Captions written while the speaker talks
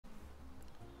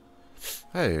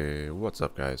Hey, what's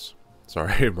up, guys?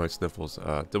 Sorry, my sniffles.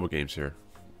 Double Games here.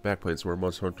 Back playing some more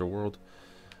Monster Hunter World.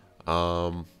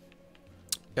 Um,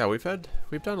 yeah, we've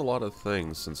done a lot of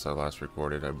things since I last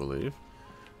recorded, I believe.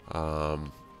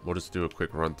 We'll just do a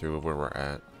quick run through of where we're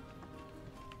at.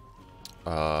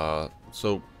 Well,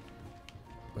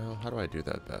 how do I do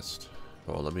that best?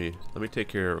 Well, let me take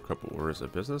care of a couple orders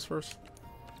of business first.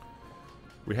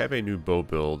 We have a new bow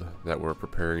build that we're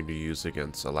preparing to use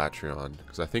against Alatreon,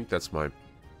 because I think that's my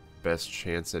best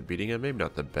chance at beating him. Maybe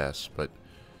not the best, but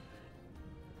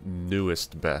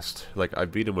newest best. Like,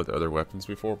 I've beat him with other weapons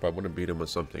before, but I want to beat him with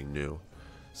something new.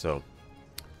 So,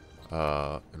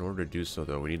 in order to do so,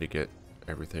 though, we need to get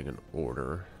everything in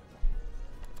order.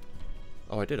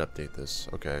 Oh, I did update this.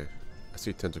 Okay. I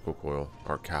see Tentacle Coil,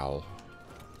 or Cowl.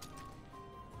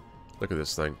 Look at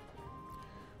this thing.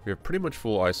 We have pretty much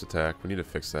full ice attack. We need to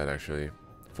fix that, actually.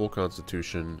 Full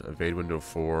constitution, evade window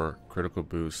 4, critical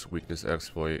boost, weakness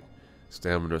exploit,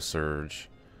 stamina surge,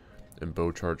 and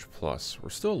bow charge plus. We're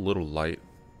still a little light,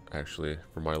 actually,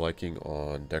 for my liking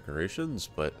on decorations,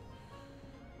 but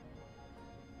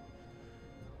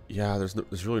yeah,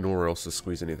 there's really nowhere else to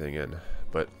squeeze anything in.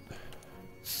 But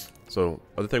so,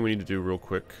 other thing we need to do real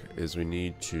quick is we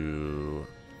need to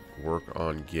work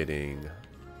on getting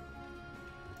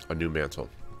a new mantle.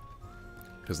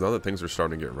 Because now that things are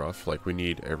starting to get rough, like, we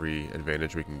need every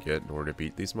advantage we can get in order to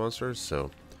beat these monsters, so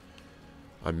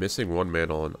I'm missing one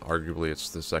mantle, and arguably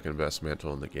it's the second best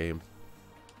mantle in the game.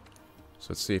 So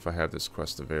let's see if I have this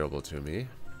quest available to me.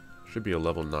 Should be a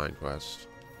level 9 quest.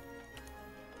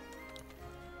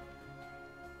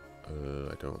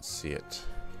 I don't see it.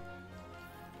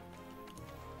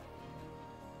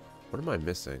 What am I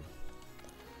missing?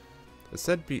 It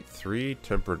said beat 3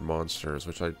 tempered monsters,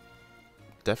 which I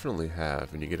definitely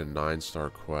have, and you get a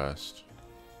 9-star quest.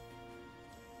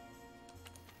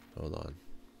 Hold on.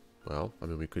 Well, I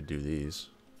mean, we could do these.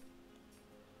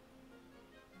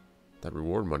 That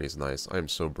reward money is nice. I am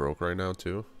so broke right now,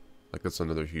 too. Like, that's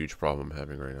another huge problem I'm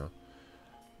having right now.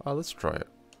 Let's try it.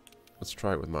 Let's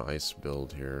try it with my ice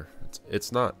build here.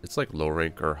 It's like low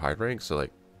rank or high rank, so,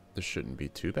 like, this shouldn't be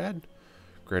too bad.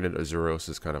 Granted, Azuros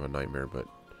is kind of a nightmare, but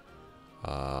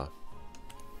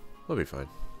we'll be fine.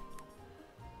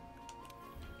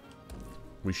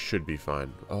 We should be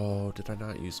fine. Oh, did I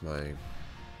not use my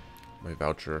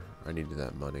voucher? I needed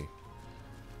that money.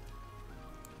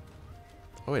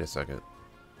 Oh, wait a second.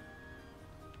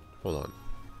 Hold on.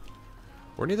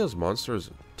 Were any of those monsters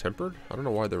tempered? I don't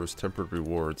know why there was tempered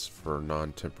rewards for a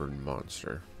non-tempered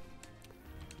monster.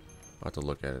 I'll have to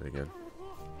look at it again.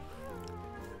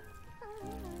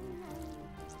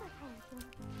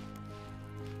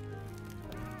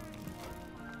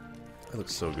 That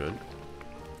looks so good.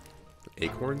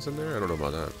 Acorns in there? I don't know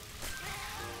about that.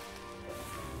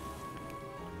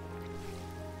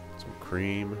 Some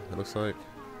cream, it looks like.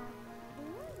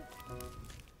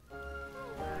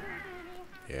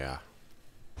 Yeah.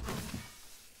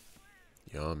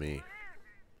 Yummy.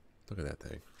 Look at that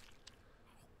thing.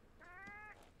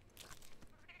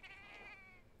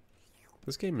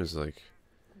 This game is, like,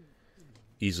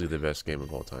 easily the best game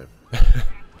of all time.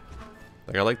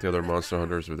 Like, I like the other Monster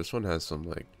Hunters, but this one has some,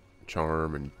 like,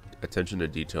 charm and attention to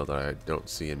detail that I don't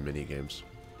see in mini games,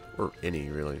 or any,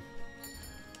 really.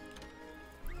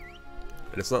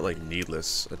 And it's not like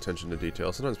needless attention to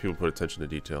detail. Sometimes people put attention to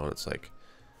detail and it's like,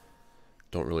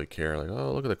 don't really care. Like,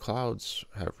 oh, look at the clouds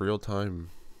have real-time,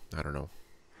 I don't know,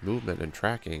 movement and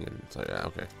tracking, and it's like, yeah,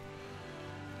 okay.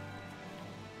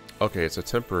 Okay, it's a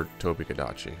tempered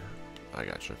Tobikadachi. I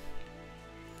gotcha.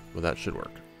 Well, that should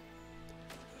work.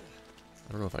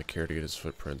 I don't know if I care to get his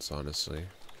footprints, honestly.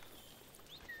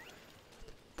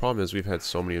 Problem is, we've had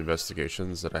so many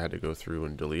investigations that I had to go through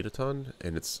and delete a ton,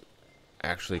 and it's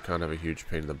actually kind of a huge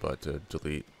pain in the butt to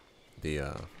delete the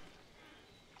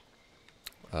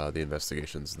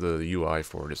investigations. The UI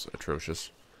for it is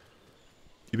atrocious.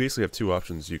 You basically have two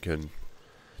options. You can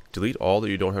delete all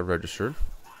that you don't have registered,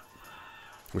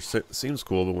 which seems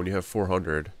cool, but when you have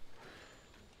 400,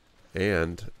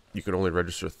 and you can only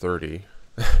register 30,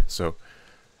 so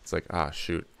it's like, ah,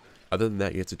 shoot. Other than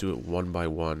that, you have to do it one by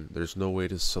one. There's no way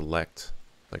to select,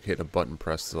 like, hit a button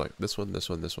press to, like, this one, this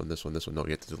one, this one, this one, this one. No, you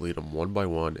have to delete them one by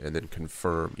one and then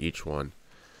confirm each one.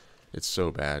 It's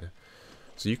so bad.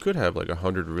 So you could have, like,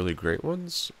 100 really great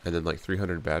ones and then, like,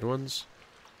 300 bad ones.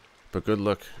 But good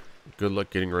luck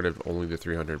getting rid of only the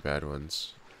 300 bad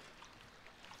ones.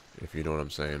 If you know what I'm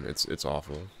saying. It's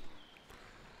awful.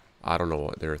 I don't know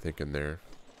what they were thinking there.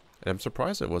 And I'm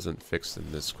surprised it wasn't fixed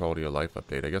in this quality of life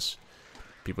update. I guess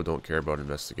people don't care about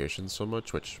investigations so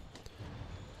much, which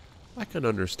I can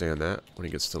understand that. When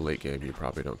it gets to late game, you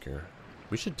probably don't care.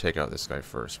 We should take out this guy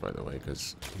first, by the way,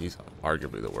 because he's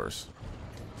arguably the worst.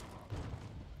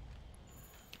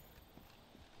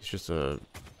 He's just a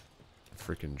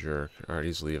freaking jerk. Alright,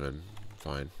 he's leaving.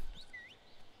 Fine.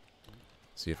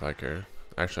 See if I care.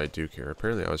 Actually, I do care.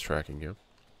 Apparently, I was tracking you.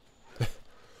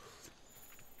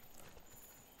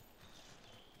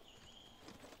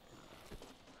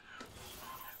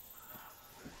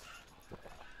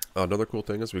 Another cool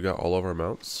thing is we got all of our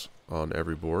mounts on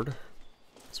every board.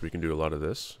 So we can do a lot of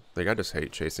this. Like, I just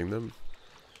hate chasing them.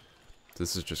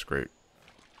 This is just great.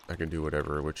 I can do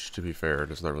whatever, which, to be fair,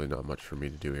 there's not really not much for me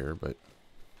to do here, but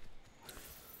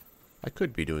I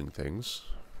could be doing things.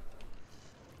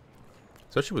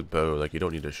 Especially with bow, like, you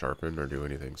don't need to sharpen or do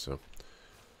anything, so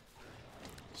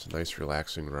it's a nice,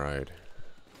 relaxing ride.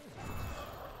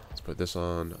 Let's put this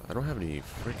on. I don't have any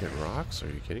freaking rocks. Are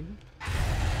you kidding me?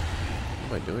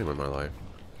 What am I doing with my life?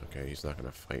 Okay, he's not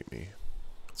gonna fight me.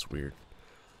 That's weird.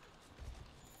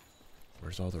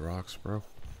 Where's all the rocks, bro?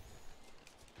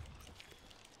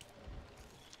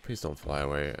 Please don't fly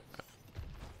away.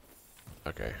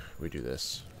 Okay, we do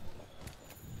this.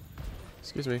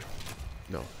 Excuse me.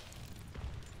 No.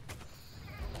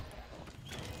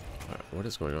 What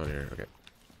is going on here? Okay.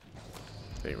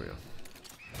 There we go.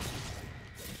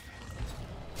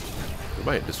 We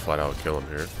might just flat out kill him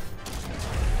here.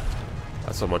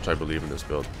 That's how much I believe in this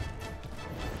build.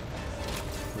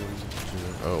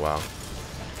 Oh, wow.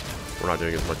 We're not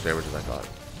doing as much damage as I thought.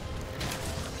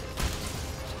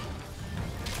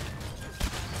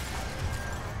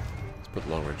 Let's put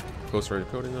long range, close range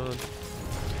coating on.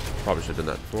 Probably should have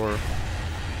done that before.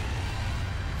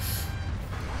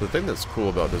 The thing that's cool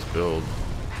about this build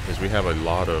is we have a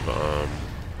lot of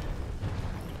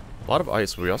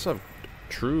ice, but we also have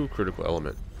true critical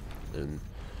element. And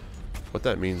what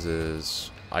that means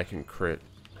is I can crit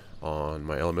on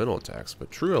my elemental attacks, but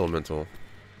true elemental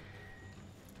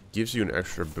gives you an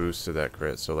extra boost to that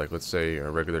crit. So like, let's say a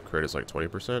regular crit is like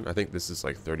 20%. I think this is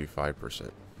like 35%.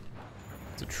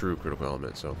 It's a true critical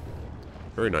element, so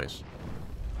very nice.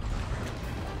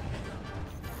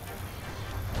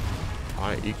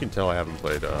 You can tell I haven't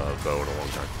played bow in a long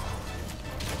time.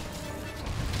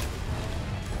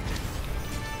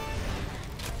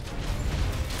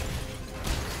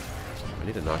 I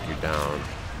need to knock you down.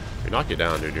 If you knock you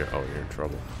down, dude, you're in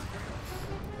trouble.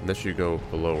 Unless you go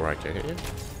below where I can hit you.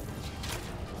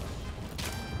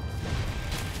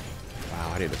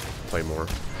 Wow, I need to play more.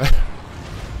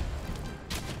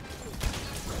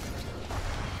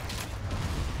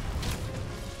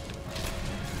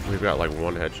 We've got like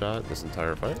one headshot this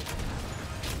entire fight.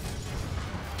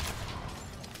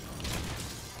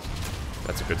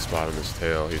 That's a good spot on his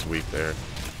tail. He's weak there.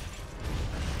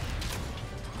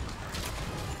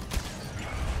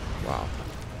 Wow.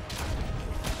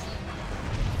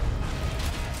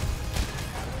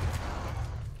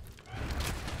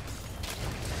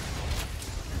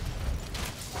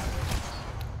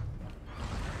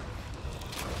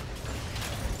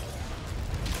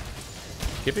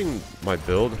 Given my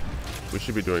build, we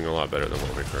should be doing a lot better than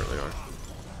what we currently are.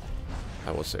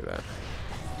 I will say that.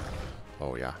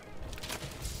 Oh yeah.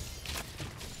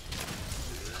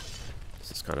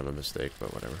 This is kind of a mistake,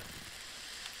 but whatever.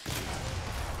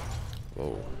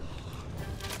 Whoa.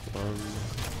 1,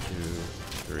 2,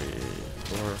 3,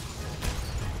 4.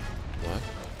 What?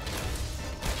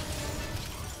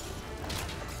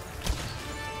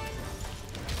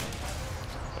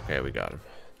 Okay, we got him.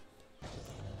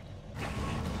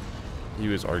 He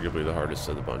was arguably the hardest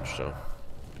of the bunch, so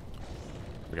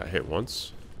we got hit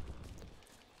once.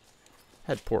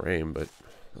 Had poor aim, but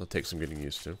it'll take some getting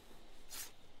used to.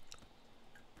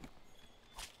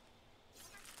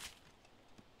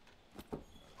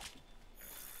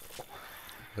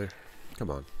 There,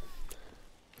 come on.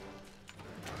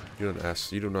 You don't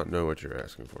ask. You do not know what you're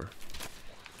asking for.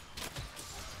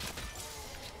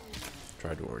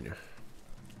 Tried to warn you.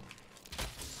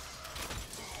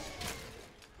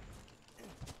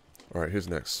 Alright, who's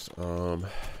next? I'm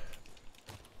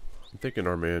thinking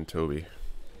our man Toby.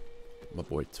 My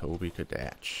boy Toby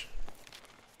Kadach.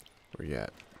 Where you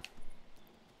at?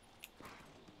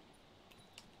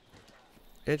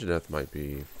 Anjaneth might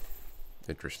be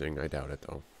interesting. I doubt it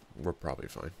though. We're probably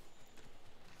fine.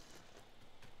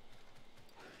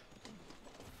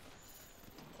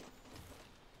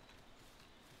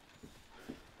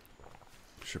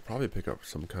 Should probably pick up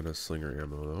some kind of slinger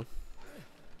ammo though.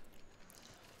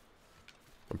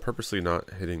 I'm purposely not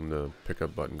hitting the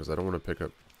pickup button because I don't want to pick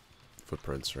up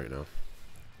footprints right now.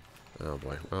 Oh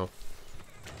boy, well.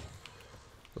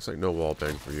 Looks like no wall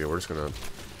bang for you. We're just gonna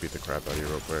beat the crap out of you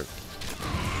real quick.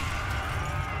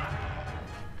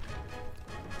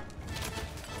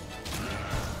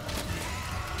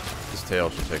 tail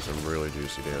should take some really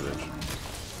juicy damage.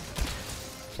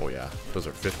 Oh yeah, those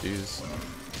are 50s.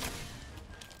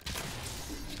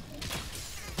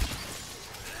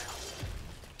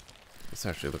 This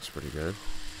actually looks pretty good.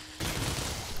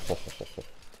 Ho, ho, ho, ho.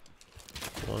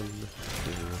 1,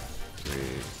 2, 3,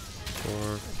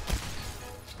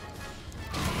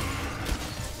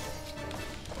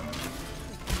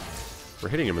 4. We're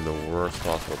hitting him in the worst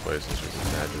possible places you can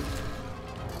imagine. 1,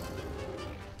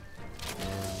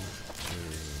 2, 3.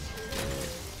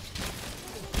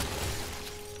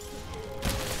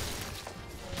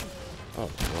 Oh,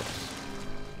 whoops.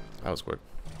 That was quick.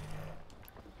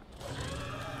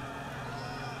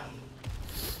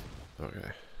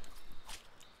 Okay.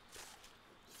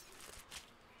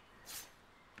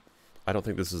 I don't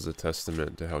think this is a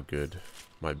testament to how good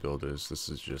my build is. This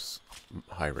is just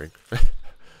high rank.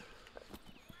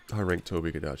 High rank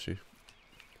Tobi Gadachi.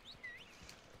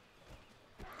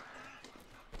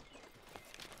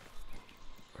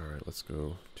 Alright, let's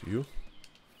go to you.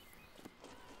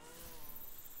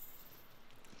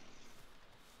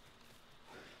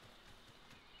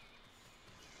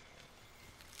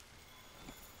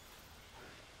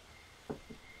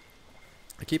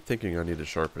 I keep thinking I need to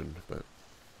sharpen, but...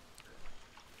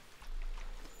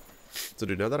 So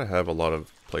dude, now that I have a lot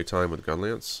of playtime with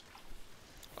Gunlance,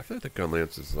 I feel like the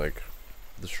Gunlance is like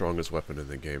the strongest weapon in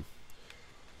the game.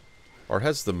 Or it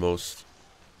has the most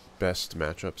best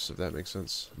matchups, if that makes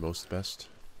sense. Most best.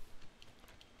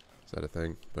 Is that a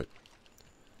thing? But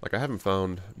like I haven't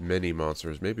found many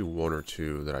monsters, maybe one or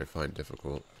two that I find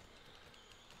difficult.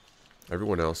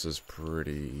 Everyone else is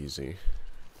pretty easy.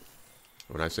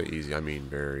 When I say easy, I mean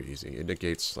very easy. It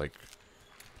negates like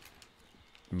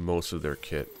most of their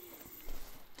kit.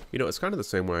 You know, it's kind of the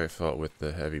same way I felt with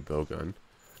the heavy bowgun,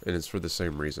 and it's for the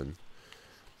same reason.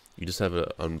 You just have an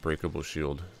unbreakable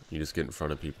shield. You just get in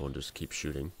front of people and just keep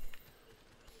shooting.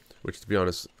 Which, to be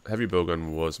honest, heavy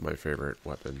bowgun was my favorite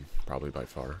weapon, probably by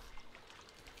far.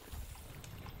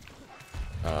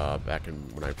 Back in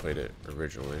when I played it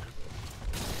originally.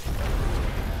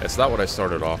 It's not what I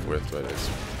started off with, but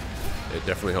it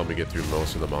definitely helped me get through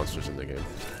most of the monsters in the game.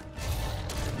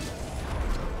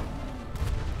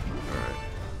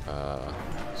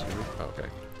 Okay.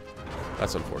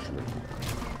 That's unfortunate.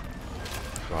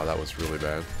 Wow, that was really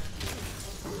bad.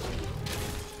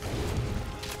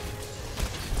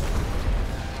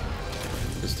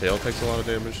 His tail takes a lot of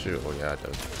damage too. Oh yeah, it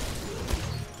does.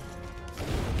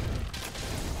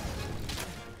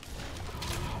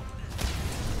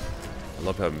 I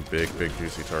love having big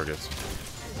juicy targets.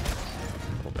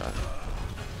 Oh god.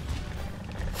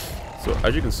 So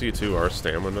as you can see too, our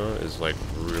stamina is like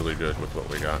really good with what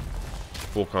we got.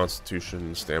 Full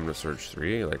Constitution, Stamina Surge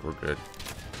 3, like we're good.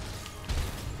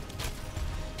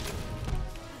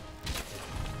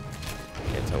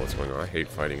 Can't tell what's going on. I hate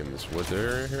fighting in this woods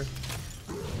area here.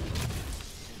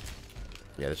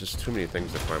 Yeah, there's just too many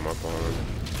things to climb up on.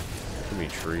 Too many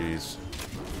trees.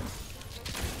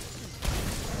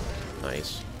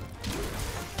 Nice.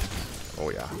 Oh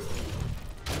yeah.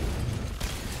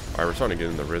 Alright, we're starting to get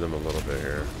in the rhythm a little bit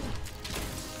here.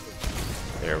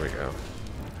 There we go.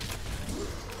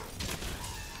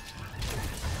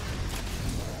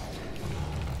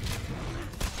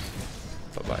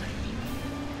 Bye-bye.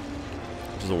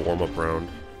 This is a warm-up round.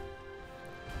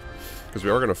 Because we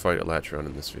are going to fight Alatreon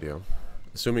in this video.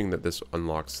 Assuming that this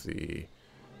unlocks the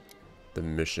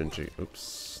mission to...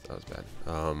 Oops, that was bad.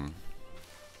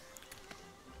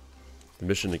 The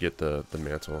mission to get the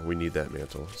mantle. We need that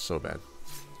mantle so bad.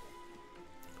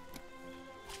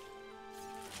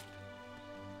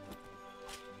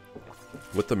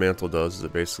 What the mantle does is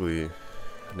it basically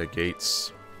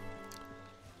negates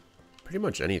pretty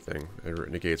much anything.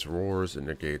 It negates roars, it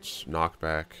negates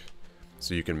knockback,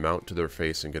 so you can mount to their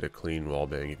face and get a clean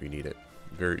wallbang if you need it.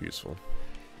 Very useful.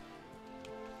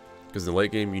 Because in the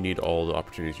late game, you need all the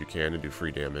opportunities you can to do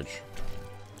free damage.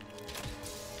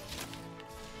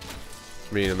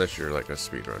 I mean, unless you're like a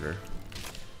speedrunner,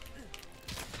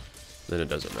 then it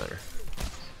doesn't matter.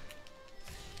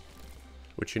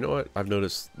 Which, you know what? I've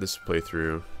noticed this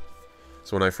playthrough.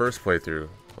 So when I first played through,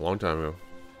 a long time ago,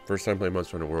 first time playing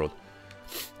Monster Hunter World,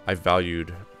 I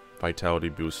valued Vitality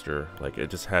Booster. Like,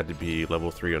 it just had to be level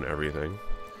 3 on everything.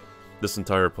 This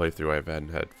entire playthrough, I haven't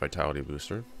had Vitality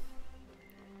Booster.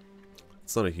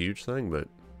 It's not a huge thing, but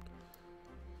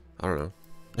I don't know.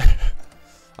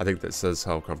 I think that says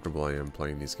how comfortable I am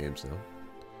playing these games now.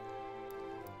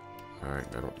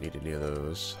 Alright, I don't need any of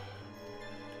those.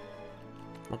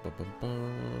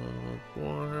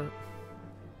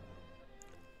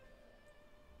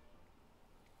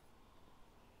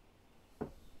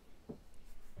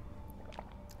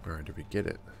 Alright, did we get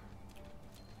it?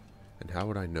 And how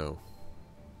would I know?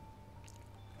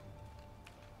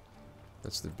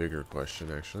 That's the bigger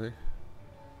question, actually.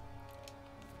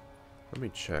 Let me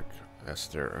check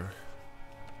Astera.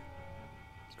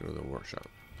 Let's go to the workshop.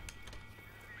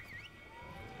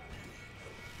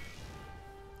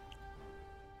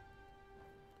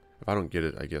 If I don't get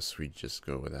it, I guess we just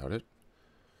go without it.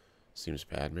 Seems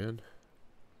bad, man.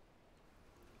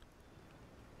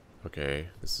 Okay,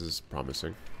 this is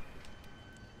promising.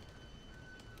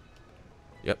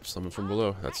 Yep, summon from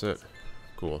below. That's it.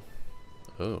 Cool.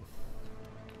 Oh.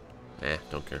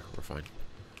 Don't care. We're fine.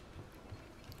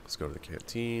 Let's go to the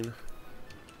canteen.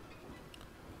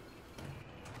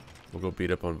 We'll go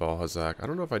beat up on Vaal Hazak. I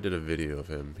don't know if I did a video of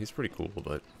him. He's pretty cool,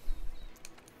 but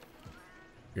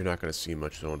you're not going to see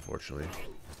much though, unfortunately.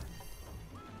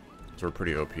 So we're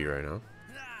pretty OP right now.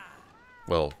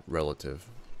 Well, relative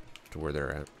to where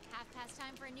they're at. Half past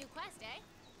time for a new quest,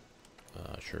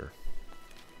 eh? Sure.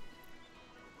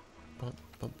 Bump,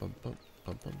 bump, bump, bump,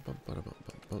 bump, bump, bump, bump, bump,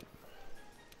 bump, bump.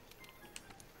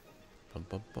 Bump,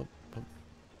 bump, bump, bump.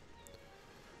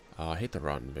 I hate the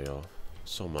Rotten Veil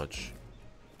so much.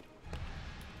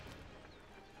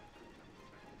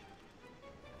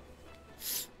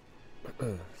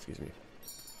 Excuse me.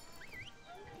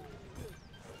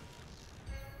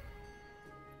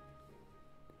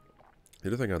 The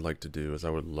other thing I'd like to do is I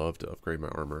would love to upgrade my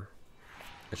armor.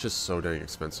 It's just so dang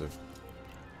expensive.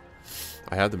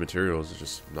 I have the materials, it's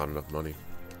just not enough money.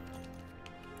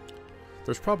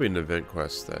 There's probably an event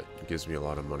quest that gives me a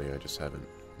lot of money, I just haven't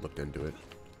looked into it.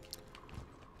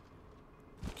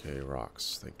 Okay,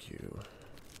 rocks, thank you.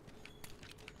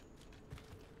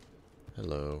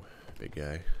 Hello, big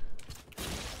guy.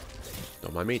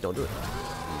 Don't mind me, don't do it.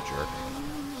 You jerk.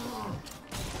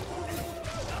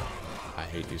 I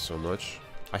hate you so much.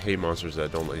 I hate monsters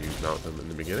that don't let you mount them in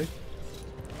the beginning.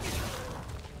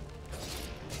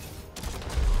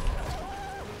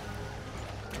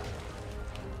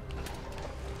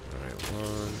 Alright,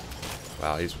 one.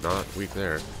 Wow, he's not weak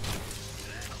there.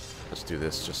 Let's do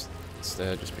this just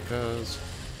instead, just because.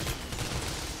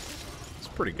 It's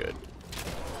pretty good.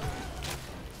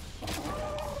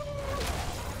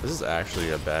 This is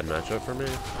actually a bad matchup for me.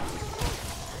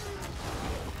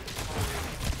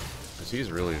 Because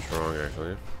he's really strong,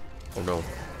 actually. Oh no,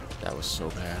 that was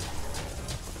so bad.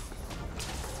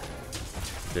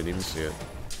 Didn't even see it.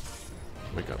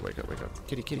 Wake up, wake up, wake up.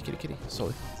 Kitty, kitty, kitty, kitty.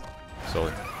 Sully.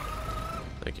 Sully.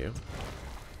 Thank you.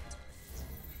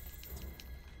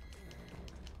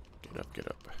 Get up, get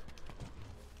up.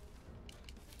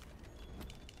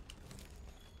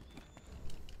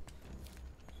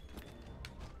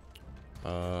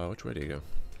 Which way do you go?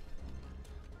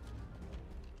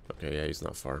 Okay, yeah, he's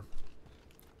not far.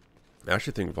 I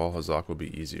actually think Vaal Hazak will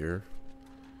be easier.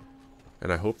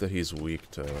 And I hope that he's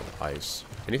weak to ice.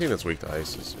 Anything that's weak to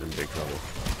ice is in big trouble.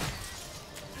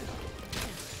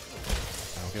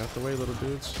 Oh, get out the way, little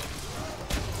dudes.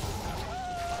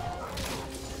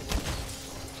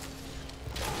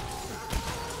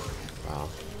 Wow.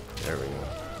 There we go.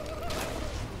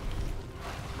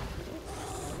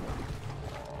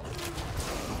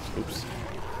 Oops.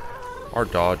 Our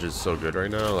dodge is so good right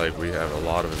now. Like, we have a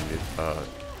lot of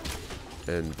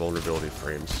invulnerability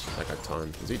frames. Like a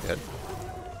ton. Is he dead?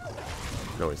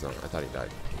 No, he's not. I thought he died.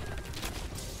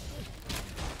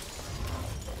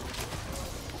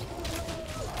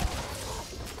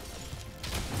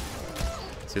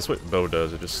 See, that's what bow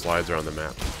does. It just slides around the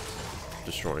map,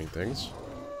 destroying things.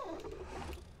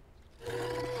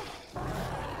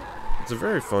 It's a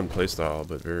very fun playstyle,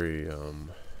 but very, you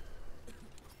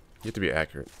have to be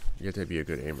accurate. You have to be a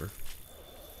good aimer.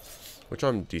 Which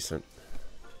I'm decent.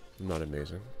 I'm not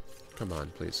amazing. Come on,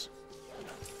 please.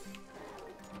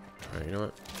 Alright, you know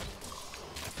what?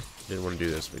 Didn't want to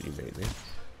do this, but you made me.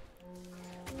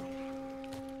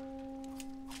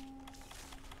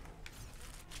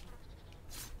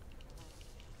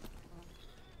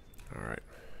 Alright.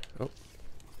 Oh.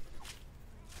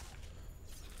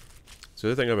 So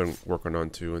the other thing I've been working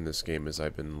on too in this game is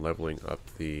I've been leveling up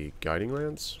the guiding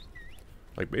lands.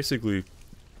 Like basically,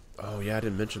 oh yeah, I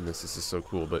didn't mention this. This is so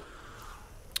cool, but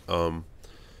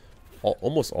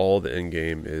almost all the end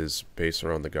game is based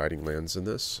around the guiding lands in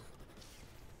this,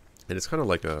 and it's kind of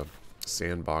like a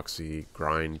sandboxy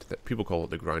grind. That people call it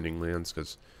the grinding lands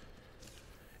because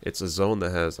it's a zone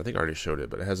that has, I think I already showed it,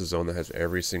 but it has a zone that has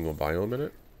every single biome in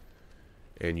it,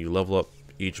 and you level up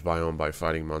each biome by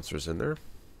fighting monsters in there.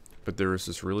 But there is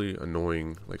this really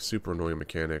annoying, like super annoying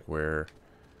mechanic where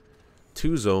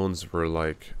two zones were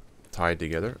like tied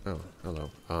together. Oh,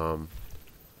 hello.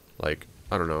 Like,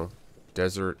 I don't know,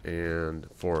 desert and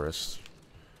forest.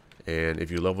 And if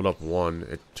you leveled up one,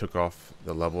 it took off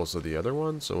the levels of the other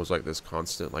one, so it was like this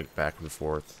constant like back and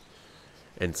forth.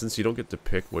 And since you don't get to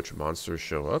pick which monsters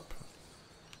show up,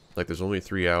 like there's only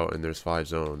 3 out and there's 5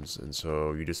 zones, and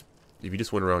so you just, if you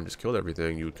just went around and just killed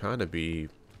everything, you would kind of be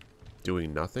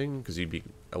doing nothing, because you'd be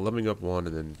leveling up one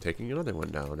and then taking another one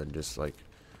down, and just like,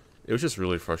 it was just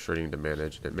really frustrating to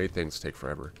manage, and it made things take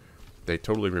forever. They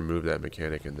totally removed that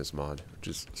mechanic in this mod, which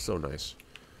is so nice.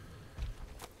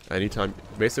 Anytime,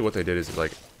 basically what they did is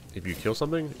like, if you kill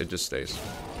something, it just stays.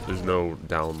 There's no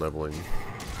down leveling,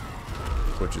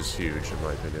 which is huge in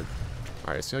my opinion.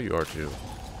 Alright, see how you are too.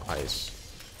 Ice.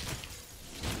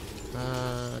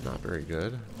 Not very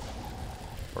good.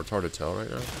 Or it's hard to tell right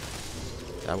now.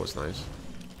 That was nice.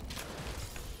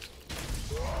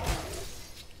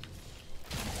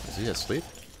 Is he asleep?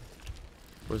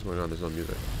 What is going on? There's no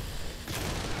music.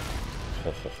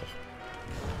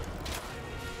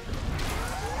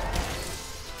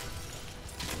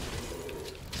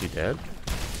 Is he dead?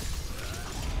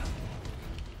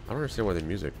 I don't understand why the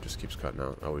music just keeps cutting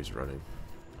out. Oh, he's running.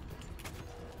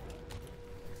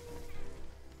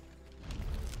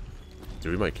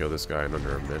 Dude, we might kill this guy in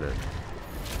under a minute.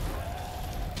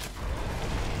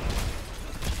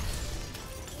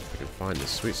 I can find the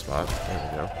sweet spot.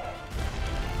 There we go.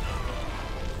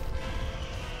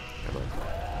 Come on.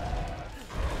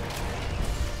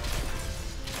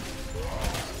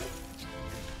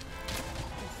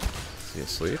 Is he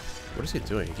asleep? What is he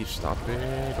doing? He keeps stopping.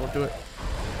 Don't do it.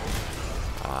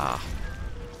 Ah.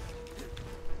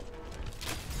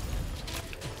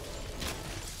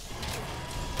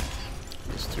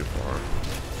 He's too far.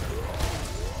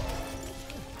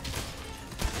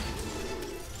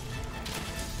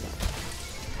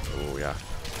 Oh, yeah.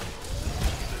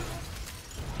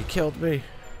 He killed me.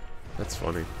 That's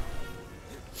funny.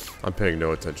 I'm paying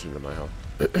no attention to my health.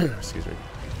 Excuse me.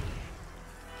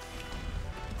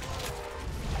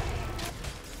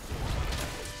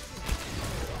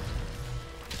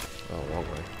 Oh, wrong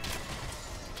way.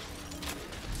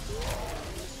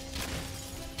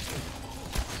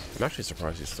 I'm actually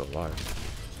surprised he's still alive.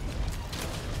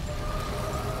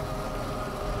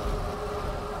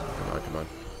 Come on, come on.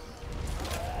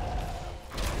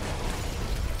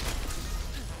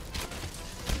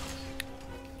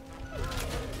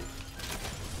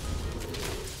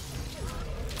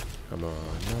 Come on,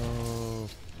 no.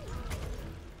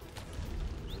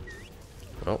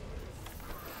 Well,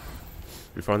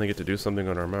 we finally get to do something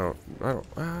on our mount. I don't.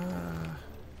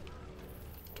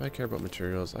 Do I care about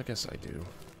materials? I guess I do.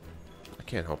 I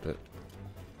can't help it.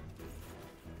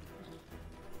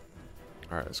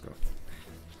 Alright, let's go.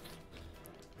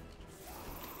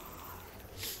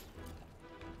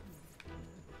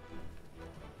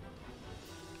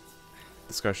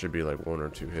 This guy should be like 1 or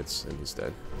 2 hits and he's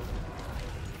dead.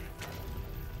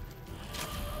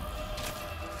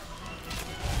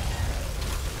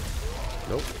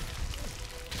 Nope.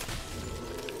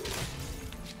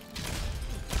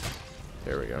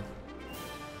 There we go.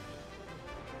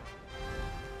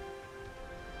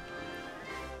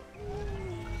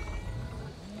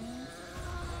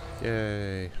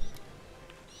 Yay.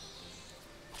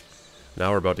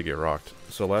 Now we're about to get rocked.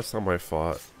 So last time I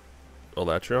fought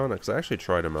Alatreon, because I actually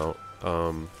tried him out,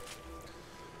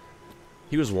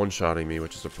 he was one-shotting me,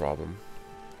 which is a problem.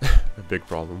 A big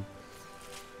problem.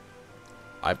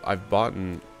 I've bought,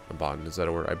 is that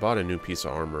a word? I bought a new piece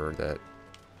of armor that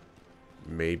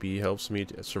maybe helps me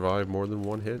to survive more than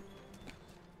 1 hit,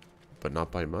 but not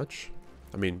by much.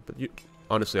 I mean, but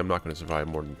honestly, I'm not going to survive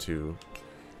more than 2.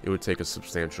 It would take a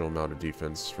substantial amount of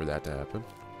defense for that to happen.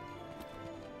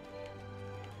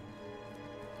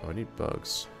 Oh, I need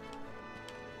bugs.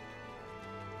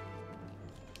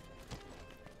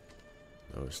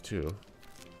 Oh, there's 2.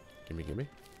 Gimme, gimme.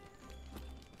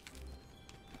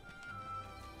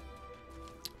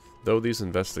 Though these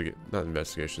not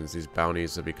investigations, these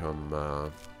bounties have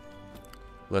become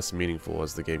less meaningful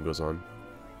as the game goes on.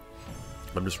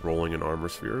 I'm just rolling in armor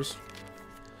spheres.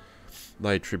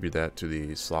 I attribute that to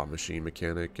the slot machine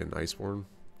mechanic in Iceborn.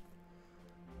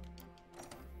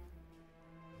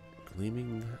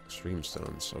 Gleaming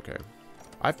streamstones. Okay.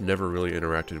 I've never really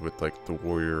interacted with like the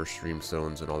warrior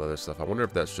streamstones and all that other stuff. I wonder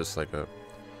if that's just like a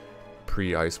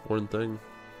pre-Iceborn thing.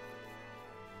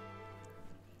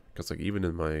 Because like even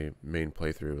in my main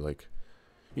playthrough, like,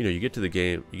 you know, you get to the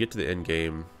game, you get to the end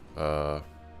game for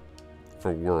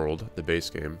World, the base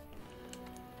game,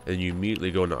 and you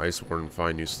immediately go into Iceborn and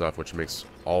find new stuff, which makes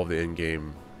all of the end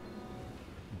game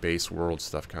base world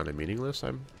stuff kind of meaningless,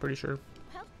 I'm pretty sure.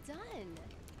 Well done.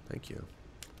 Thank you.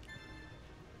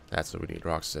 That's what we need,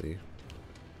 Rock City.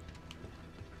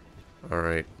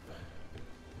 Alright.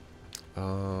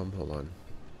 Hold on.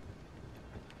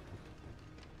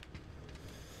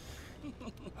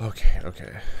 Okay,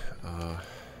 okay.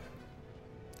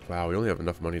 Wow, we only have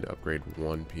enough money to upgrade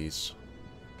one piece.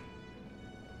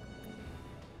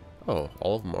 Oh,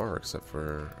 all of them are except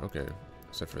for... Okay,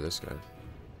 except for this guy.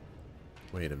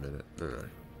 Wait a minute. No.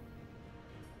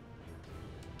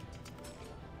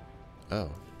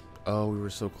 Oh. Oh, we were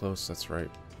so close, that's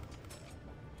right.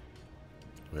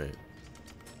 Wait.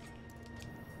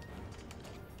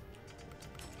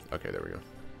 Okay, there we go.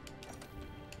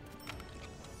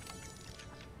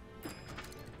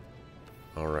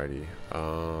 Alrighty.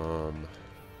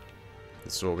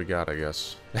 This is what we got, I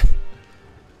guess.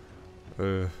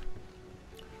 We're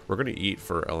gonna eat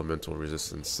for elemental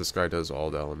resistance. This guy does all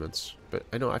the elements. But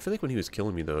I know, I feel like when he was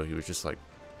killing me though, he was just like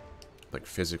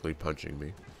physically punching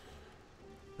me.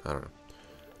 I don't know.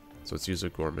 So let's use a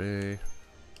gourmet.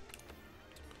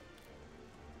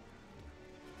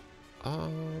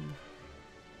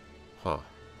 Huh.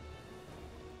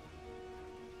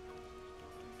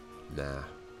 Nah.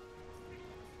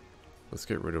 Let's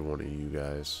get rid of one of you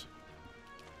guys.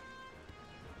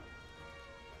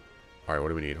 Alright, what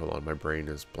do we need? Hold on, my brain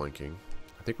is blanking.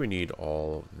 I think we need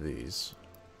all of these.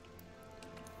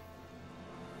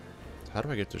 How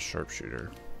do I get to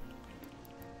sharpshooter?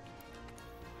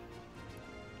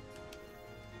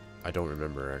 I don't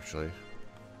remember, actually.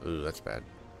 Ooh, that's bad.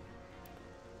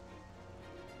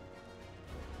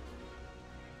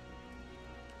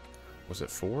 Was it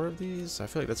 4 of these? I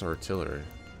feel like that's artillery.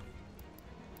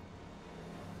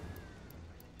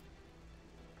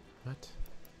 What?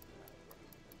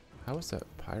 How is that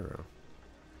pyro?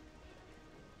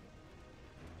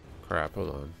 Crap, hold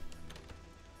on.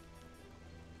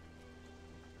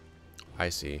 I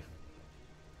see.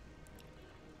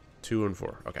 2 and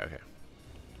 4. Okay, okay.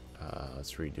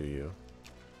 Let's redo you.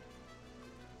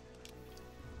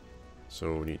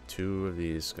 So we need 2 of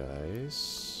these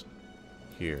guys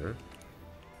here.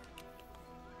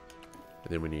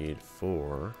 And then we need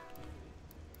 4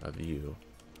 of you.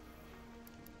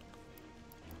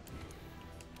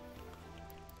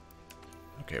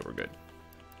 Okay, we're good.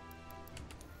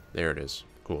 There it is.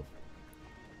 Cool.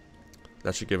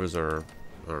 That should give us our,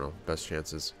 I don't know, best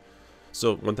chances.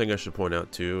 So, one thing I should point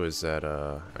out too is that,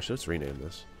 actually, let's rename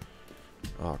this.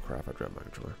 Oh crap, I dropped my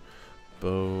controller.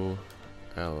 Bow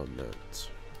element.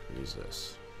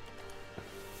 Resist.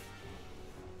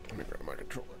 Let me grab my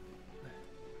controller.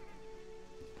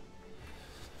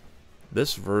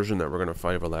 This version that we're going to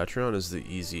fight Alatreon is the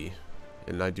easy.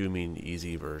 And I do mean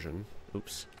easy version.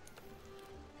 Oops.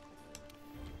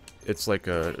 It's like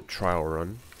a trial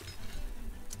run.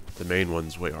 The main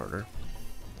one's way harder.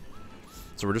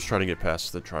 So we're just trying to get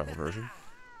past the trial version.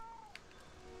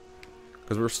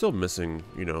 Because we're still missing,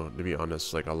 you know, to be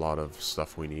honest, like a lot of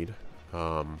stuff we need.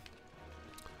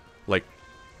 Like,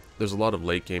 there's a lot of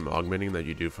late game augmenting that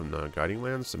you do from the guiding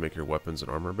lands to make your weapons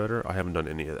and armor better. I haven't done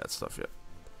any of that stuff yet.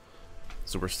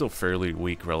 So we're still fairly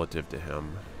weak relative to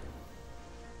him.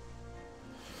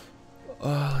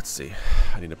 Let's see.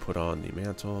 I need to put on the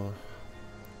mantle.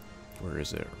 Where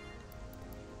is it?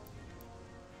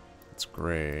 It's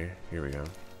gray. Here we go.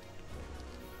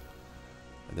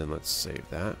 And then let's save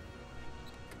that.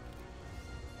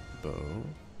 Bow.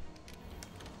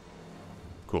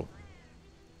 Cool.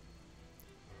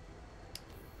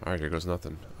 Alright, here goes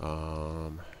nothing.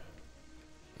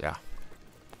 Yeah.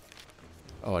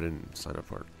 Oh, I didn't sign up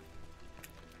for it.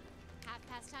 Half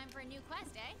past time for a new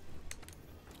quest, eh?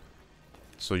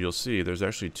 So you'll see there's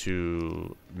actually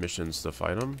 2 missions to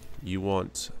fight him. You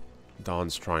want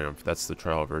Dawn's Triumph. That's the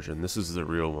trial version. This is the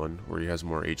real one where he has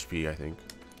more HP, I think.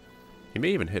 He may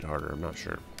even hit harder, I'm not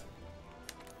sure.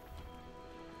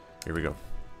 Here we go.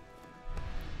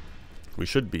 We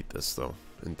should beat this though,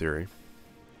 in theory.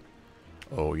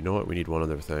 Oh, you know what? We need one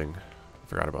other thing. I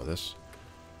forgot about this.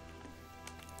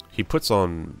 He puts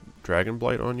on Dragon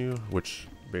Blight on you, which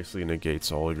basically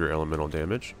negates all of your elemental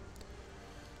damage.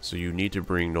 So you need to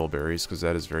bring Null Berries, because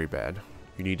that is very bad.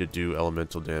 You need to do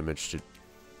elemental damage to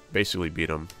basically beat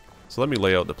him. So let me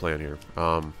lay out the plan here.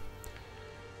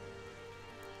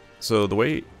 So the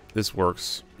way this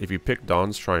works, if you pick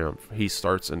Dawn's Triumph, he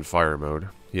starts in Fire mode.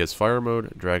 He has Fire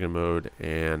mode, Dragon mode,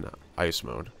 and Ice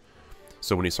mode.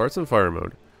 So when he starts in Fire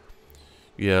mode,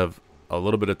 you have a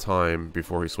little bit of time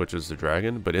before he switches to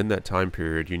Dragon, but in that time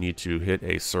period you need to hit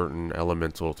a certain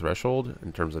elemental threshold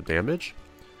in terms of damage.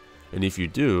 And if you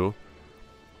do,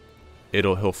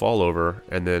 he'll fall over,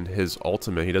 and then his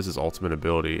ultimate, he does his ultimate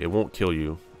ability. It won't kill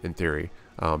you, in theory.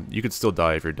 You could still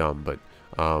die if you're dumb, but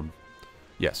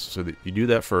yes. So you do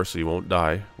that first, so you won't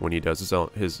die when he does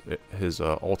his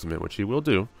ultimate, which he will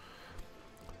do.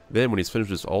 Then when he's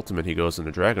finished his ultimate, he goes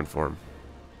into dragon form.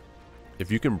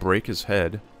 If you can break his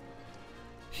head,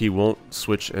 he won't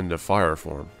switch into fire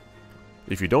form.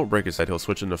 If you don't break his head, he'll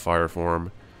switch into fire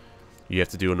form. You have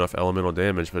to do enough elemental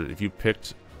damage, but if you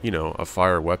picked, you know, a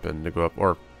fire weapon to go up,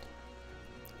 or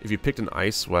if you picked an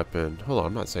ice weapon, hold on,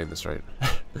 I'm not saying this right.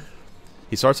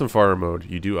 He starts in fire mode,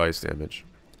 you do ice damage.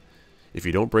 If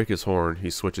you don't break his horn, he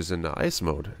switches into ice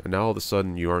mode, and now all of a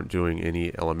sudden you aren't doing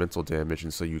any elemental damage,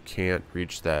 and so you can't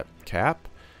reach that cap,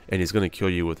 and he's going to kill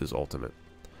you with his ultimate.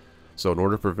 So in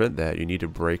order to prevent that, you need to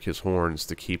break his horns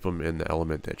to keep him in the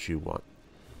element that you want.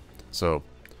 So,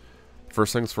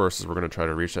 first things first is we're going to try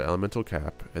to reach that elemental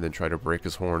cap, and then try to break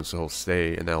his horns so he'll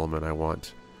stay in the element I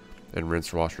want, and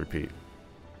rinse, wash, repeat.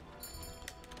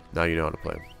 Now you know how to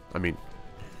play. I mean,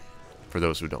 for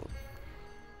those who don't.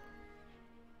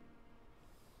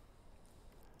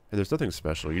 And there's nothing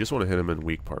special. You just want to hit him in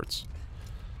weak parts.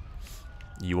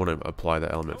 You want to apply the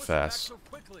element fast.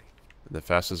 And the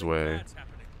fastest way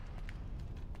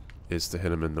is to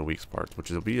hit him in the weak parts, which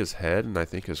will be his head and I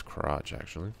think his crotch,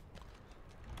 actually.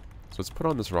 So let's put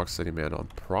on this Rocksteady Mantle. I'm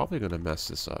probably going to mess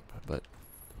this up, but...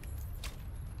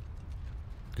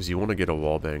 because you want to get a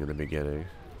wall bang in the beginning.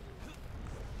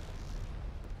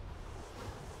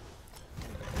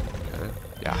 Okay.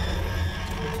 Yeah.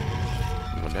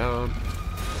 One down.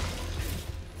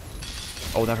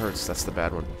 Oh, that hurts. That's the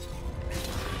bad one.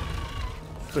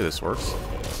 Hopefully this works.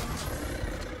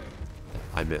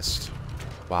 I missed.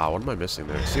 Wow, what am I missing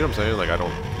there? See what I'm saying? Like, I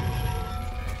don't...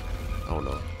 oh,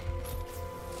 no.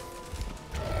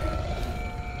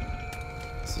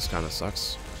 This kind of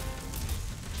sucks.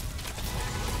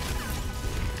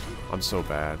 I'm so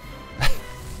bad.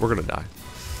 We're gonna die.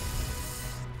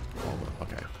 Oh,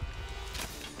 okay.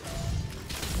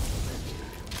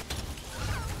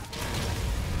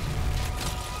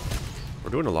 We're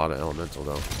doing a lot of elemental,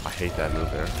 though. I hate that move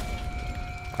there.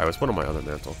 Alright, let's put on my other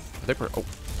mantle. I think we're... oh,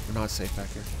 we're not safe back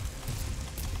here.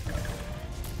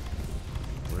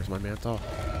 Where's my mantle?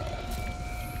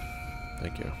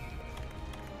 Thank you.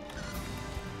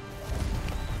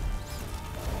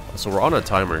 So we're on a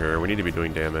timer here. We need to be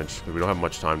doing damage because we don't have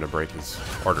much time to break his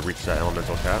or to reach that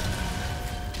elemental cap.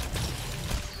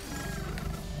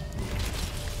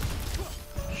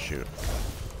 Shoot.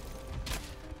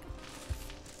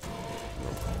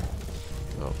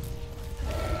 Oh.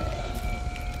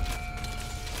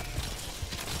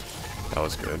 That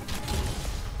was good.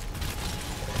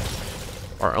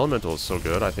 Our elemental is so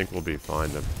good, I think we'll be fine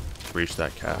to reach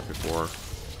that cap before.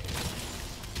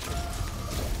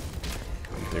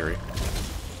 Theory.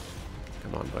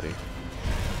 Come on, buddy.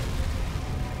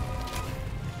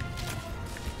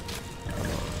 Come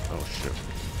on. Oh, shoot.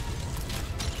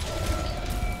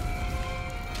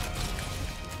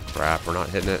 Crap, we're not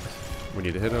hitting it. We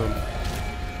need to hit him.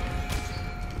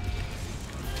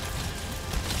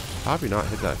 How have you not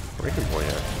hit that breaking point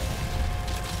yet?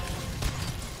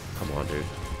 Come on, dude.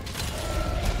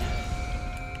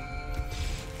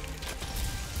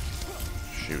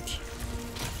 Shoot.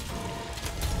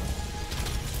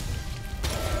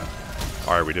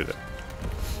 Alright, we did it.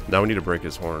 Now we need to break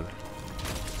his horn.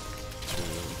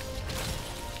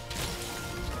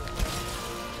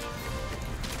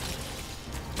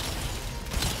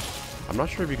 I'm not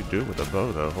sure if you could do it with a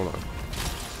bow, though. Hold on.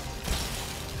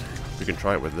 We can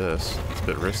try it with this. It's a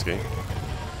bit risky.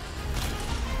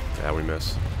 Yeah, we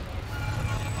miss.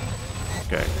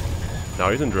 Okay. Now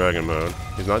he's in dragon mode.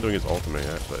 He's not doing his ultimate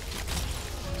yet, but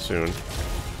soon.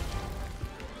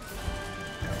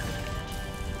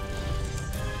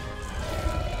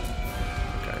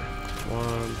 Okay.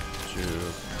 1, 2,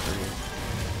 3.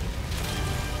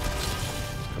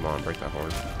 Come on, break that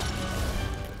horn.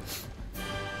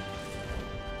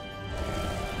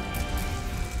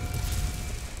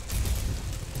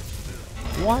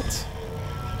 What?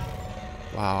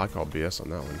 Wow, I call BS on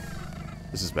that one.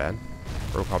 This is bad.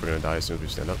 We're probably gonna die as soon as we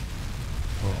stand up.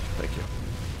 Oh, thank you.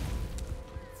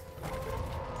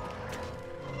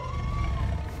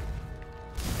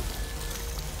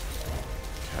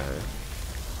 Okay.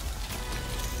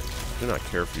 Do not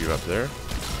care for you up there.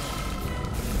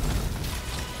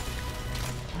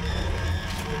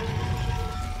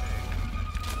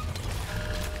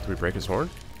 Did we break his horn?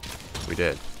 We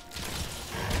did.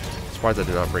 Surprised I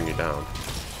did not bring you down.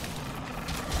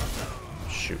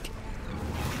 Shoot.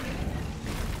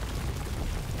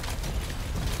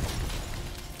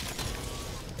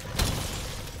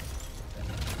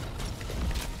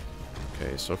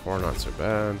 Okay, so far not so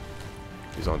bad.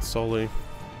 He's on Sully.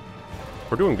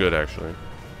 We're doing good, actually.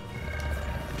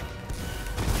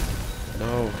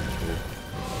 No.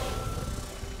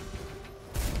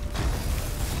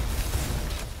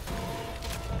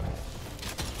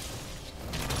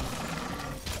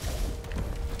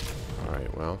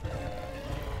 well.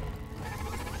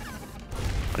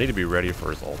 I need to be ready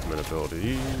for his ultimate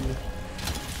ability.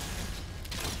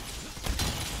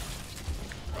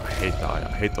 I hate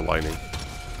that. I hate the lightning.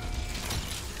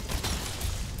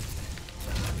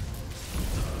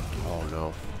 Oh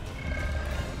no.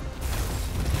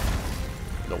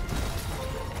 Nope.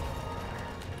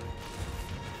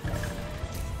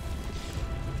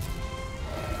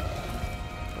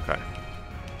 Okay.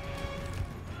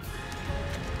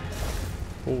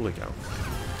 Holy cow.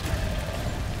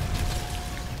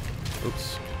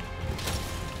 Oops.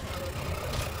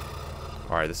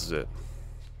 Alright, this is it.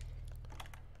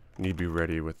 Need to be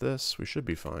ready with this. We should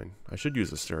be fine. I should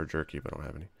use a stir jerky, but I don't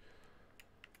have any.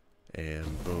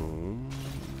 And boom.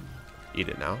 Eat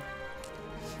it now.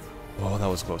 Oh, that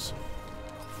was close.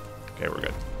 Okay, we're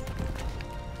good.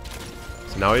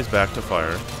 So now he's back to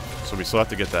fire. So we still have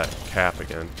to get that cap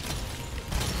again.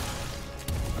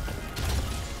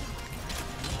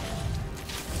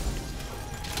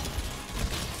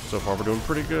 So far we're doing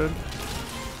pretty good.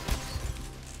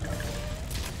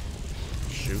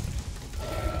 Shoot.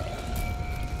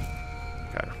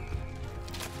 Okay.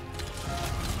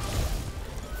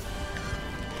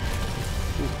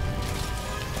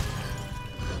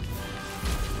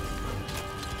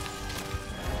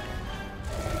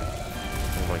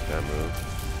 I don't like that move.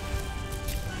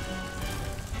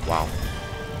 Wow.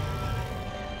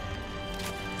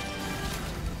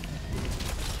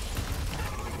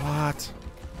 What?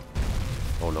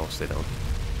 Oh no, stay down.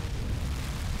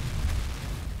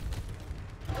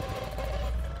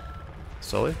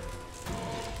 Sully?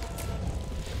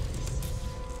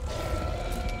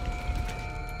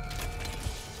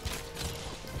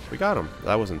 We got him.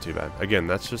 That wasn't too bad. Again,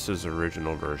 that's just his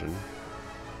original version.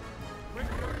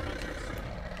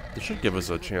 This should give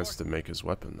us a chance to make his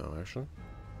weapon though, actually.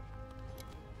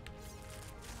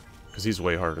 Because he's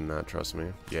way harder than that, trust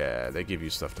me. Yeah, they give you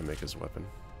stuff to make his weapon.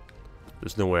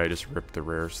 There's no way I just ripped the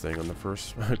rarest thing on the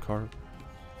first card.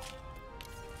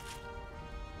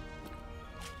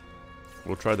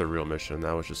 We'll try the real mission.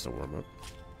 That was just a warm-up.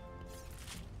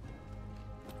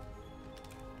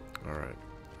 Alright.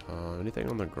 Anything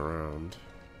on the ground?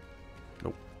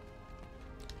 Nope.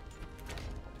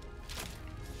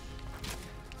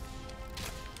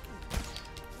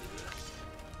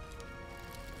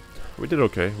 We did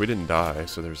okay. We didn't die,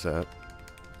 so there's that.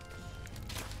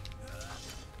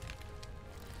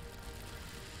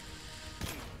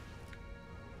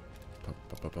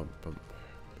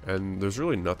 And there's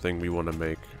really nothing we want to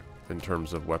make in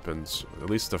terms of weapons, at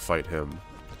least to fight him.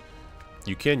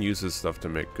 You can use this stuff to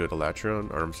make good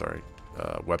Alatreon, or I'm sorry,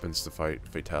 weapons to fight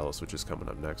Fatalis, which is coming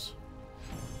up next.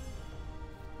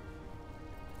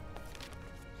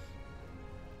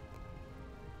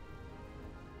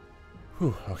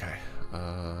 Whew, okay.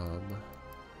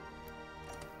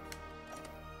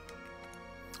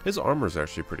 His armor's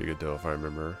actually pretty good though, if I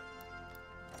remember.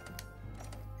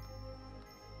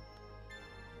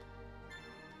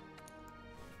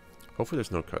 Hopefully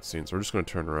there's no cutscenes. We're just going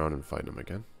to turn around and fight him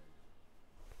again.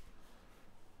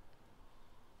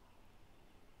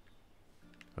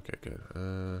 Okay,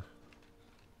 good.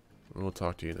 We'll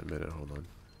talk to you in a minute. Hold on.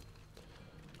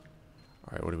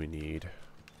 Alright, what do we need?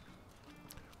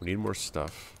 We need more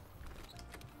stuff.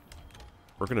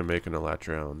 We're going to make an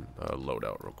Alatreon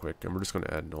loadout real quick. And we're just going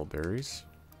to add null berries.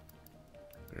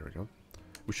 There we go.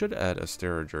 We should add a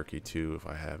Astera jerky too if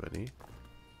I have any.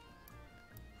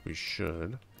 We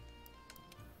should.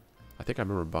 I think I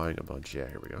remember buying a bunch. Yeah,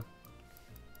 here we go.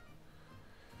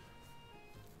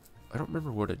 I don't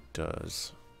remember what it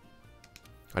does.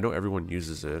 I know everyone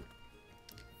uses it.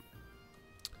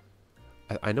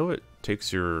 I know it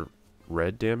takes your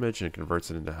red damage and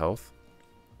converts it into health.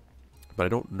 But I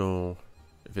don't know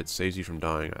if it saves you from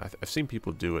dying. I've seen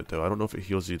people do it though. I don't know if it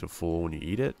heals you to full when you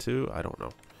eat it too. I don't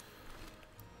know.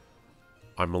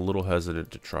 I'm a little hesitant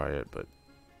to try it, but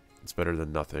it's better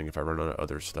than nothing. If I run out of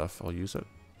other stuff, I'll use it.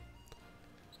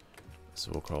 So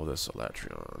we'll call this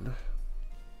Alatreon.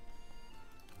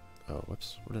 Oh,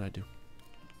 whoops. What did I do?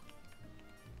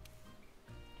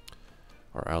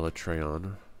 Or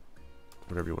Alatreon.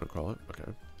 Whatever you want to call it.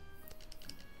 Okay.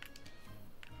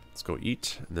 Let's go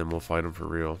eat, and then we'll fight him for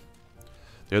real.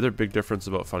 The other big difference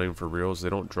about fighting for real is they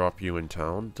don't drop you in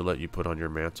town to let you put on your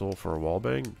mantle for a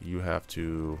wallbang. You have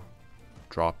to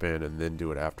drop in and then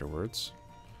do it afterwards.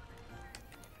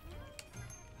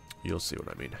 You'll see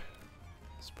what I mean.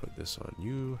 Let's put this on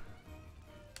you.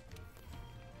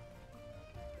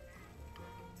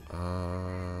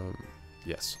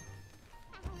 Yes.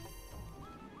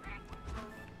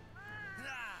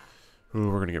 Ooh,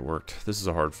 we're gonna get worked. This is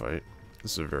a hard fight.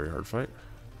 This is a very hard fight.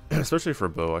 Especially for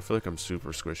bow. I feel like I'm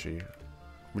super squishy.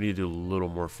 We need to do a little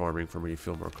more farming for me to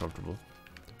feel more comfortable.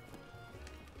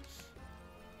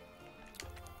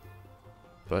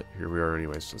 But here we are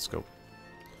anyways. Let's go.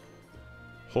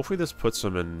 Hopefully this puts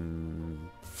them in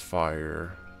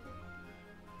fire.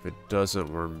 If it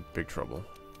doesn't, we're in big trouble.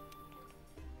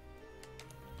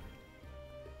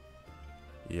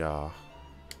 Yeah.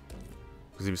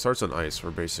 Because if he starts on ice,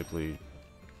 we're basically...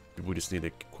 we just need to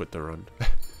quit the run.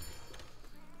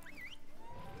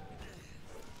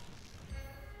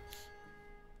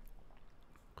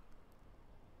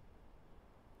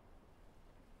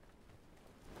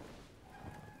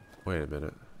 Wait a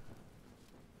minute.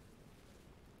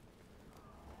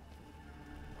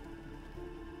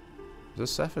 Is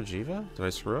this Safajiva? Did I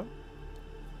screw up?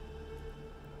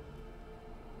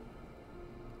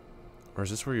 Or is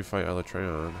this where you fight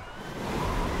Alatreon?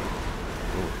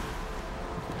 Ooh.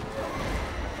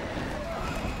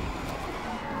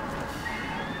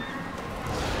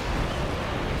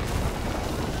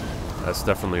 That's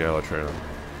definitely Alatreon.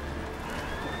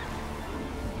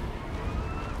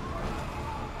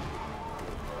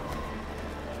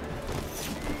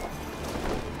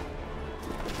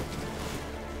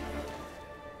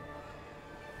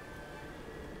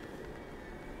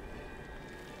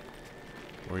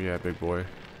 Where you at, big boy?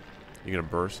 You gonna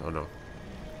burst? Oh no.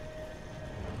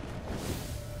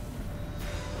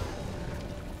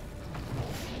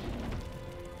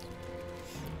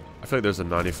 I feel like there's a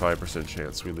 95%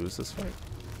 chance we lose this fight.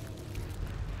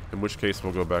 In which case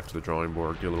we'll go back to the drawing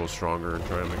board, get a little stronger, and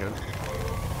try him again.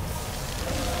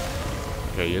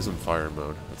 Okay, he is in fire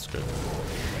mode. That's good.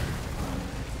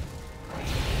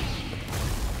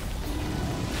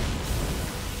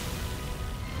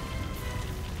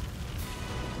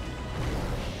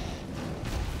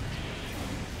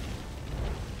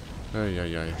 Ay,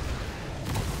 ay, ay.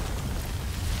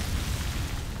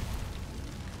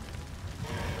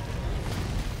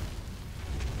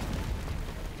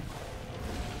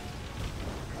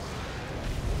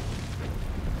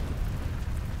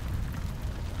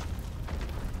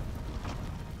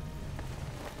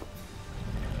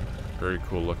 Very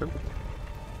cool looking.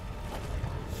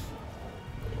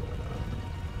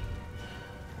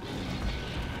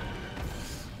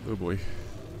 Oh boy.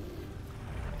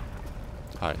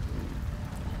 Hi.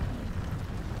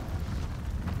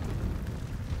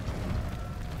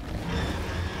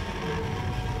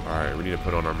 Alright, we need to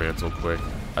put on our mantle quick.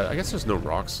 I guess there's no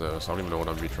rocks though, so I don't even know what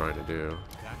I'm gonna be trying to do.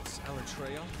 That's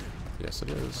Alatreon? Yes, it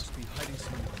is. Must be hiding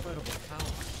some incredible power.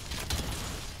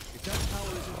 If that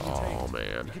power isn't Oh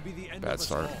contained, man. it could be the end Bad of us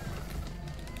start. all.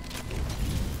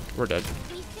 We're dead. We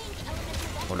think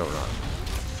elemental Oh no, we're not.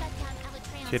 weapons shut down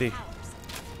Alatreon's Kitty. powers.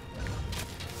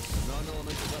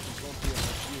 Non-elemental weapons won't be of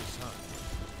much use, huh?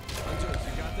 Hunters,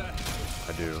 you got that?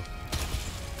 I do.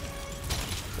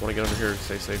 Want to get under here and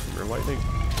stay safe from your lightning?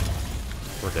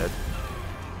 We're dead.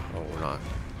 Oh, we're not.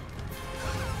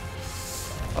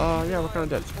 Yeah, we're kind of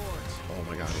dead. Oh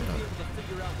my god, Should we're be not. able to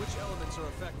figure out which elements are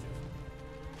effective.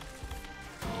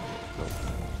 Nope.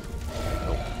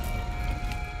 Nope.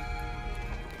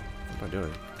 What am I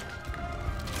doing?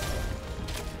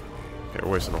 Okay,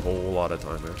 we're wasting a whole lot of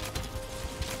time here.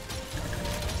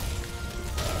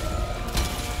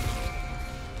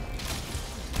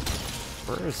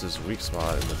 Where is this weak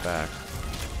spot in the back?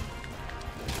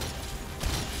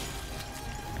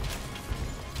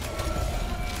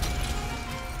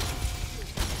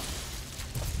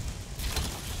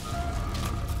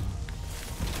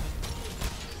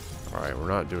 Alright, we're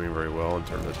not doing very well in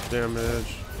terms of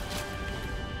damage.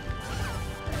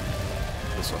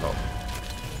 This will help.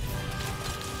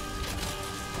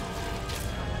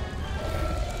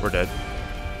 We're dead.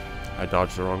 I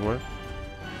dodged the wrong way.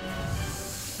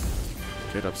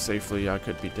 Get up safely. I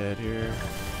could be dead here.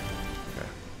 Okay.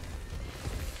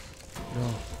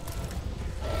 No.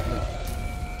 No.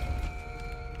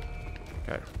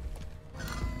 Okay.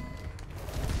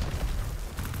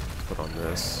 Put on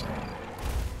this.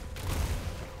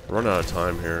 Run out of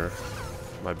time here.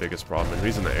 My biggest problem. If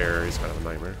he's in the air, he's kind of a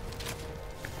nightmare.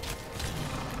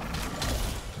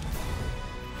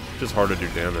 Just hard to do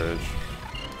damage.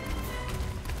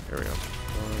 Here we go. 1,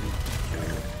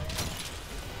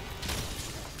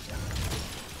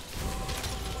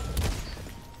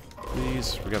 2.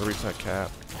 Please, we gotta reach that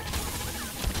cap.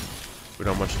 We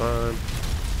don't have much time.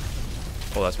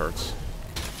 Oh, that hurts.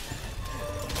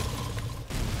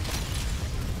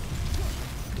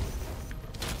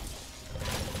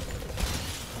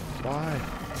 Why?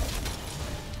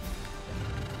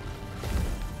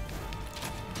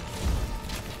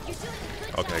 You're doing a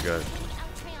good Okay, job good.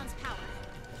 containing Alatreon's power.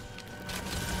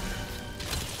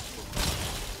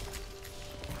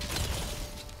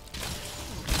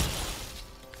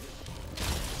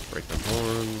 break them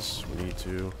horns. We need to.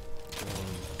 1, 2,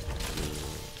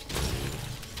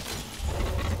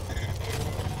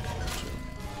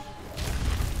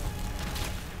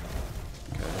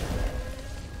 3. Okay.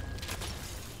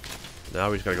 Now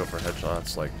we just gotta go for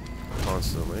headshots like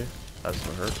constantly. That's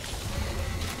gonna hurt.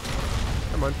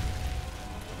 Come on.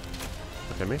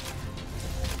 Look at me.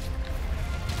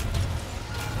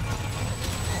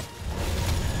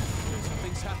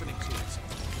 Something's happening to it.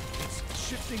 It's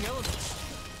shifting elements.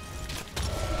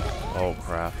 Oh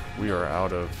crap. We are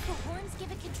out of. The horns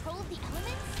give it control of the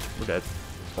elements? We're dead.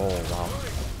 Oh wow.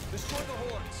 Destroy the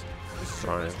horns. This is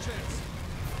your Trying. best chance.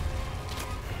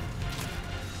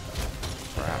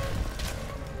 Crap.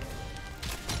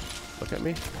 Look at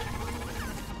me.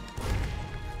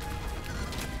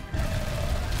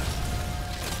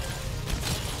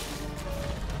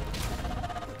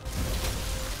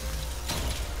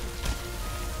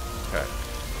 Okay.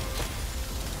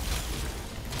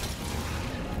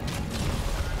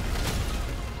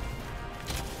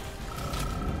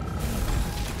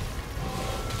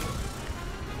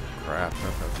 Crap.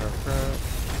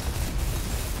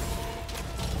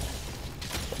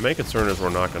 The main concern is we're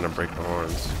not going to break the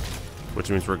horns, which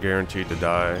means we're guaranteed to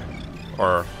die.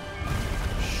 Or,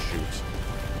 shoot.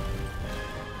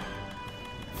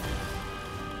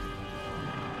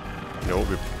 You know what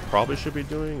we probably should be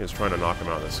doing is trying to knock him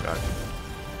out of the sky.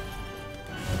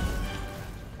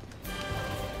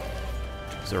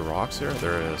 Is there rocks here?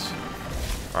 There is.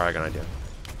 Alright, I got an idea.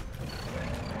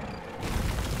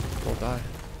 Won't die.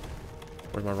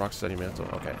 Where's my rock steady mantle?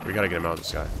 Okay, we gotta get him out of the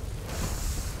sky.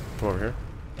 Come over here.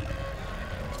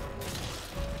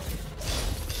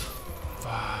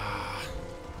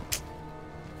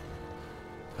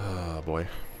 Oh boy.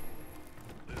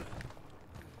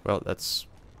 Well, that's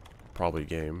probably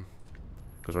game.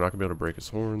 Because we're not gonna be able to break his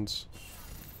horns.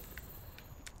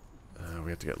 We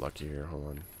have to get lucky here. Hold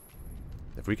on.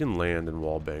 If we can land and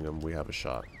wall bang him, we have a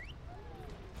shot.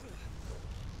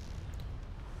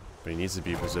 But he needs to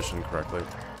be positioned correctly.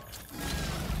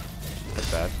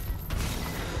 That's bad.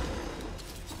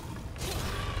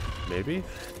 Maybe?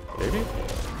 Maybe?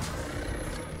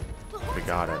 We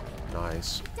got it.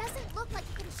 Nice. It doesn't look like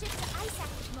you can shift to ice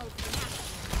active mode for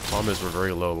now. Problem is we're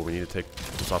very low, but we need to take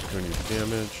this opportunity to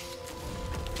damage.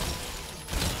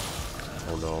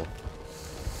 Oh no.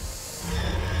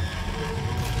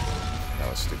 That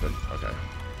was stupid. Okay.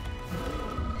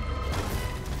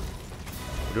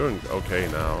 We're doing okay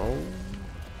now.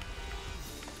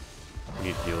 We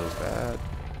need healers bad.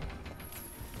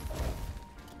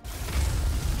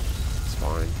 It's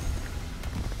fine.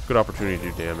 Good opportunity to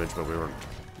do damage, but we were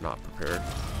not prepared.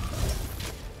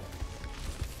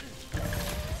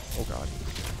 Oh god.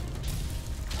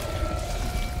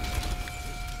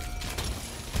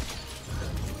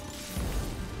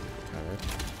 Okay.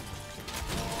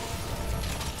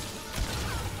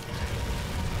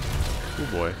 Oh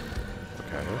boy.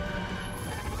 Okay.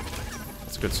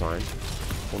 That's a good sign.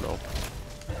 Oh no.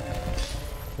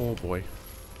 Oh boy.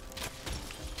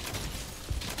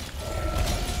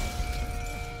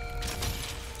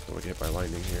 Don't get hit by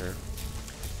lightning here.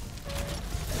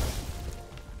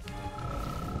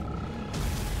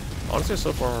 Honestly,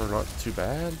 so far, not too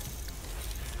bad.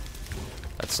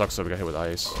 That sucks that we got hit with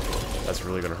ice. That's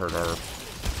really gonna hurt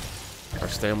our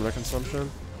stamina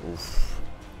consumption. Oof.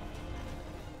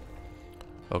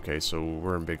 Okay, so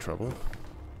we're in big trouble.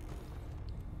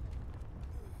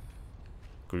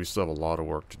 We still have a lot of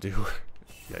work to do.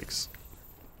 Yikes.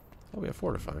 Oh, we have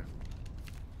Fortify.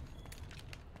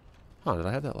 Huh, did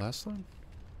I have that last time?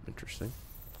 Interesting.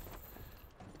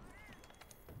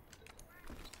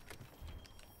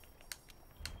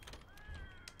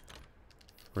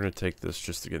 We're going to take this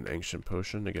just to get an Ancient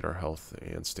Potion to get our health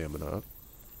and stamina up.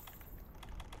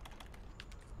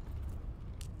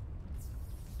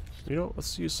 You know,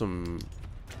 let's use some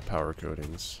power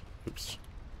coatings. Oops.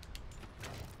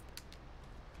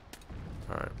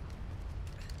 Alright.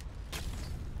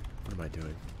 What am I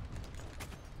doing?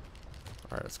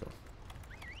 Alright, let's go.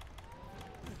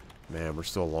 Man, we're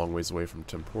still a long ways away from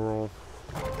temporal.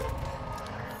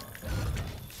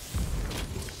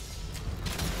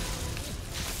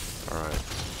 Alright.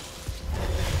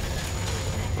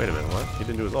 Wait a minute, what? He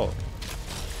didn't do his ult.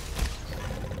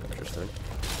 Interesting.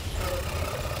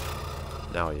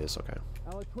 Now he is, okay.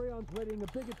 Alatreon's readying a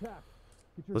big attack.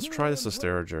 Let's try this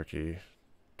Astera Jerky.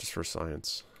 Just for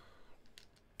science.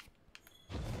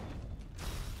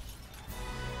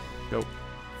 Go.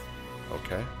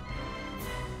 Okay.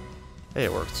 Hey,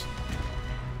 it worked.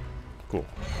 Cool.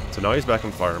 So now he's back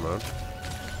in fire mode.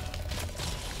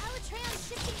 Alatreon's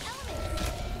shifting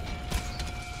elements.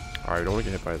 Alright, don't want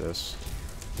to get hit by this.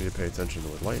 Need to pay attention to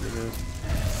what lightning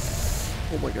is.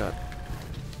 Oh my god.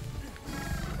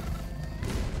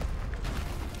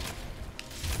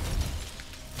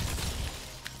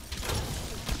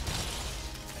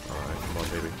 Alright, come on,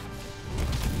 baby.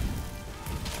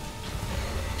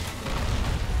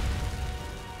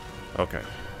 Okay.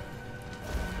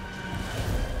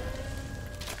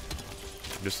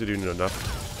 Just doing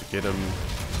enough to get him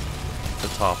to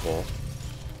topple.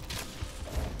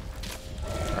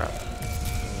 Crap. 1,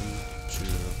 2,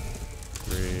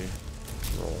 3,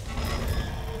 roll.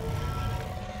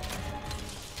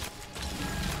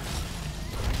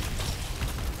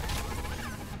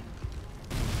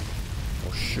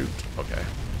 Oh shoot. Okay.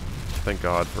 Thank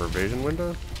God for evasion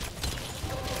window.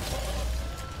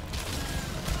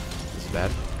 This is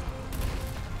bad.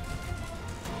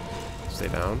 Stay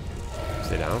down.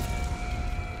 Stay down.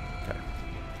 Okay.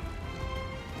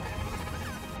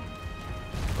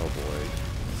 Oh boy.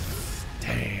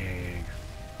 Dang.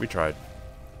 We tried.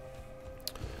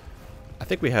 I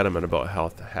think we had him at about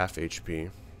half HP.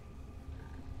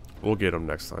 We'll get him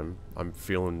next time. I'm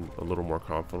feeling a little more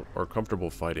confident or comfortable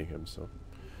fighting him, so.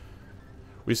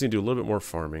 We just need to do a little bit more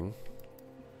farming.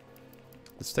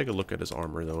 Let's take a look at his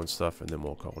armor though and stuff, and then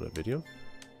we'll call it a video.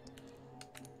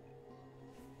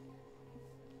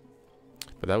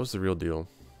 But that was the real deal.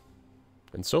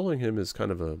 And soloing him is kind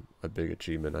of a big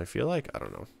achievement, I feel like. I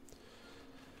don't know.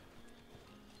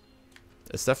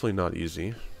 It's definitely not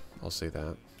easy. I'll say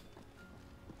that.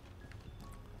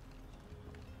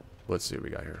 Let's see what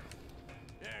we got here.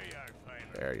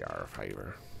 There you are,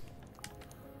 fighter.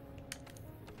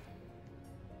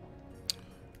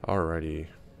 Alrighty.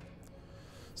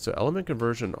 So element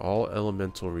conversion, all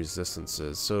elemental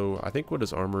resistances. So I think what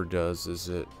his armor does is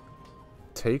it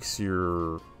takes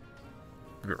your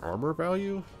armor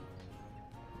value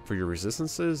for your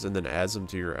resistances and then adds them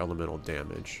to your elemental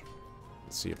damage.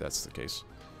 Let's see if that's the case.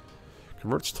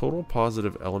 Converts total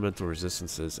positive elemental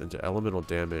resistances into elemental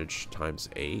damage times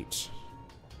 8.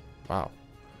 Wow.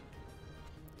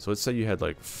 So let's say you had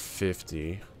like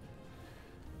 50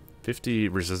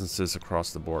 resistances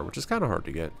across the board, which is kind of hard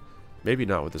to get. Maybe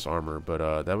not with this armor,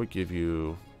 but that would give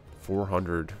you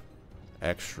 400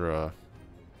 extra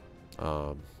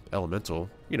elemental,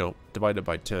 you know, divided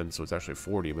by 10, so it's actually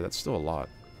 40, but that's still a lot.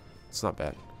 It's not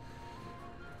bad.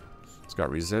 It's got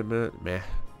resentment, meh.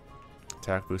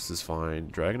 Attack boost is fine.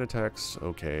 Dragon attacks,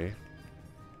 okay.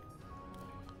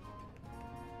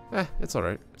 It's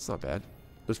alright. It's not bad.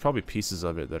 There's probably pieces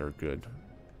of it that are good.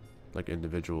 Like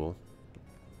individual.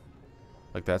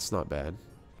 Like that's not bad.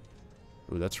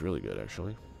 Ooh, that's really good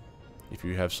actually. If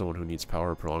you have someone who needs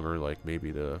power prolonger, like maybe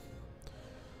the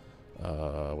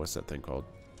what's that thing called?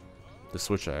 The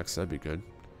switch axe, that'd be good.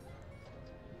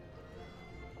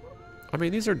 I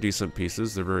mean, these are decent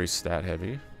pieces. They're very stat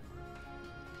heavy.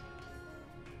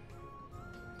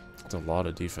 It's a lot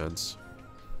of defense,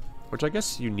 which I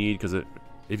guess you need because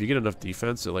if you get enough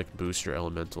defense, it like boosts your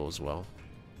elemental as well.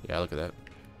 Yeah, look at that.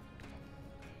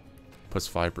 Plus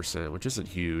 5%, which isn't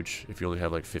huge if you only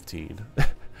have like 15.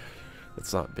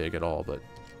 It's not big at all, but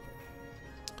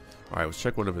alright, let's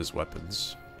check one of his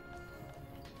weapons.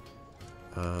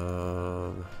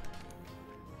 Let's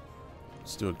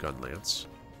do a gun lance.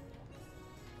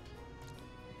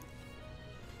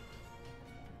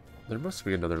 There must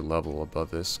be another level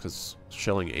above this, because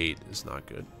shelling 8 is not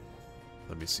good.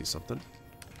 Let me see something.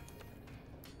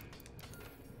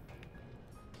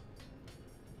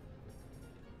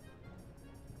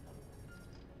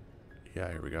 Yeah,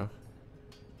 here we go.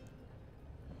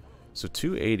 So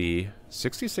 280,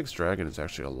 66 dragon is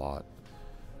actually a lot.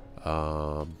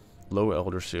 Low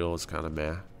elder seal is kind of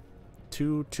meh.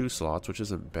 Two slots, which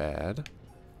isn't bad.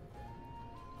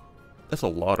 That's a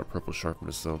lot of purple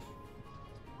sharpness though.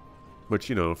 Which,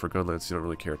 you know, for gunlance you don't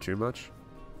really care too much.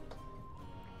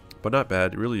 But not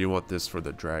bad. Really, you want this for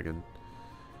the dragon.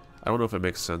 I don't know if it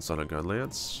makes sense on a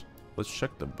gunlance. Let's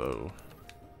check the bow.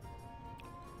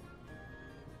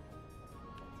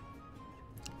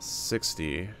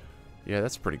 60. Yeah,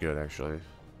 that's pretty good actually.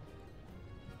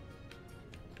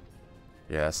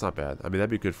 Yeah, that's not bad. I mean, that'd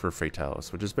be good for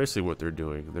Fatalis, which is basically what they're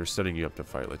doing. They're setting you up to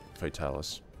fight like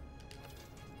Fatalis.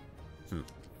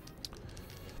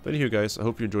 But anywho, guys, I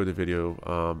hope you enjoyed the video.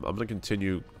 I'm going to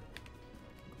continue.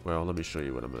 Well, let me show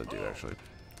you what I'm going to do, actually.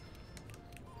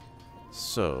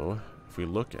 So, if we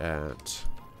look at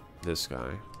this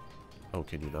guy. Oh,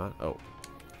 can you not? Oh.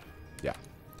 Yeah.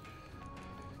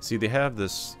 See, they have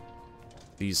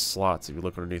these slots, if you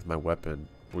look underneath my weapon,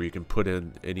 where you can put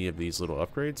in any of these little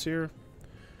upgrades here.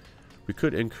 We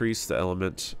could increase the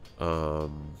element, but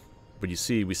you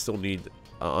see, we still need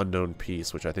an unknown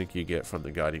piece, which I think you get from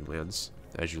the guiding lens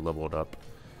as you level it up.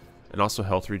 And also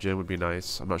health regen would be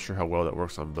nice. I'm not sure how well that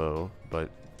works on bow, but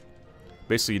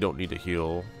basically you don't need to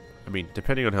heal. I mean,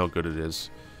 depending on how good it is,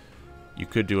 you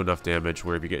could do enough damage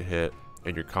where if you get hit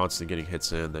and you're constantly getting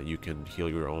hits in that you can heal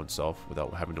your own self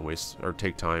without having to waste or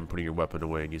take time putting your weapon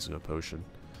away and using a potion.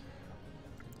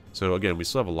 So again, we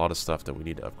still have a lot of stuff that we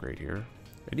need to upgrade here.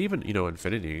 And even, you know,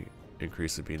 infinity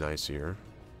increase would be nice here.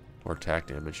 Or attack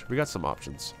damage. We got some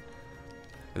options.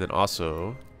 And then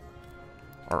also,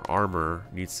 our armor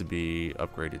needs to be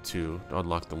upgraded too to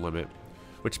unlock the limit,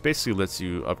 which basically lets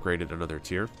you upgrade it another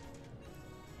tier,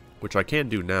 which I can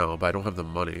do now, but I don't have the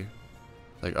money.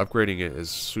 Like, upgrading it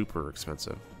is super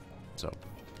expensive. So,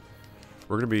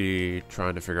 we're going to be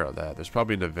trying to figure out that. There's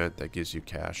probably an event that gives you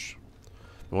cash.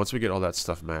 But once we get all that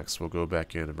stuff maxed, we'll go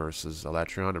back in versus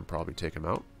Alatreon and probably take him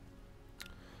out.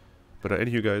 But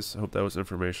anywho, guys, I hope that was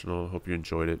informational. Hope you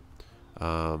enjoyed it.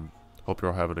 Hope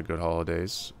you're all having a good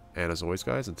holidays. And as always,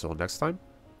 guys, until next time,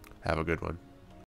 have a good one.